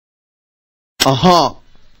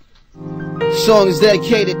Song is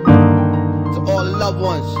dedicated to all the loved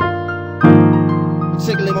ones,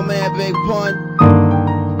 particularly my man Big Pun,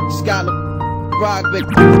 Skylar, Rock, Big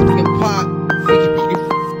fucking Pop,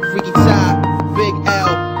 Freaky Ty, Big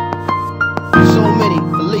L, so many,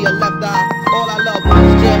 Aaliyah, Left Eye, all our loved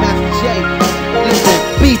ones, Jam Master J. Listen,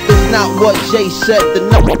 beef is not what Jay said, the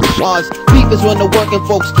number was. Beef is when the working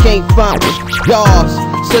folks can't find jobs.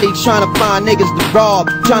 So they tryna find niggas to rob,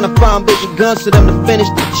 tryna find bigger guns for them to finish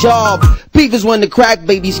the job. Beef is when the crack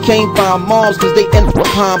babies can't find moms cause they end up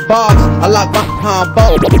behind bars. I lock behind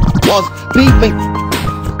bars. Beefing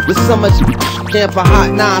with so much damn for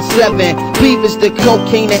Hot 97. Beef is the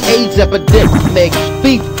cocaine and AIDS epidemic.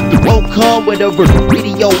 Beef won't come with a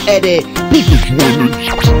video edit. Beef is when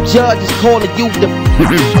the judge is calling you the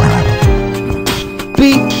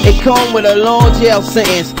beef, it come with a long jail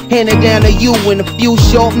sentence, handed down to you in a few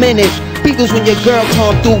short minutes. Beef is when your girl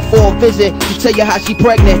come through for a visit to tell you how she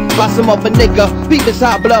pregnant, blossom up a nigga. Beef is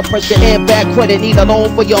high blood pressure and bad credit. Need a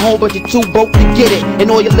loan for your home but you're too broke to get it. And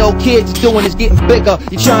all your little kids doing is getting bigger.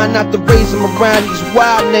 You're trying not to raise them around these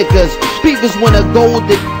wild niggas. Beef is when a gold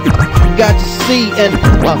that got to see and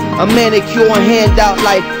a manicure handout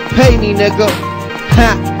like, pay me nigga.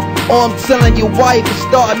 Ha! Or I'm telling your wife is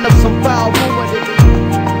starting up some foul rumor.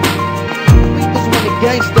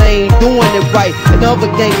 Gangsta ain't doing it right, and other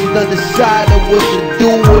gangsters done decided what to do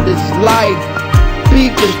with his life. Beef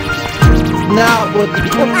is not what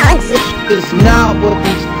it's not what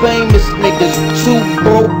these famous niggas too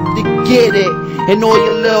broke to get it, and all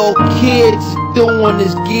your little kids doing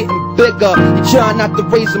is getting bigger. You try not to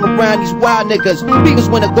raise them around these wild niggas. Beef is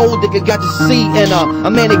when a gold digger got your seat and a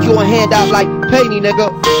manicure handout like, pay me nigga.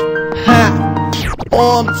 Ha!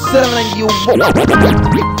 Or I'm telling you what.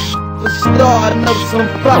 Starting up some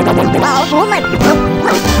fire to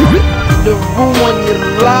ruin your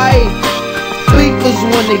life. Beef is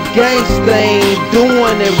when the gangsta ain't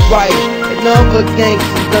doing it right, and other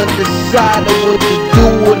gangsters done decided what to do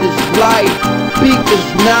with his life. Beef is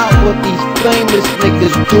not what these famous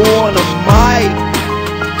niggas do on the mic.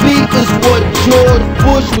 Beef is what George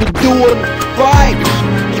Bush would do in the fight.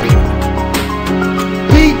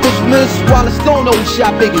 Beef is Miss Wallace, don't know who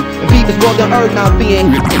shot Biggie. And beef is well done earth not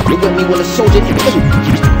being with me when a soldier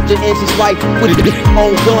ends his life with his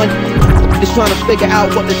own gun. Just trying to figure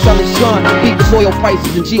out what to tell his son. Beef is oil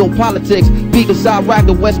prices and geopolitics. Beef is Iraq,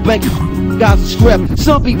 the West Bank, Gaza Strip.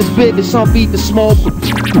 Some beef is big and some beef is small.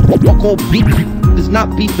 Walk on beef is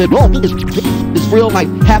not beef at all. It's real life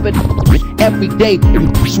happen every day.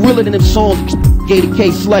 It's realer than them songs.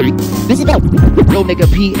 DJ Slug. This is that real nigga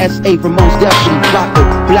PSA from most definitely Rocco,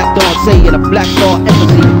 Black Dante and a Black Dog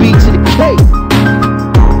Embassy. B to the K.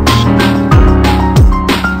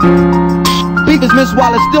 Beef is Miss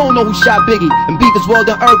Wallace, don't know who shot Biggie. And beef is well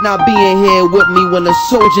done earth not being here with me when the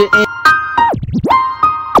soldier in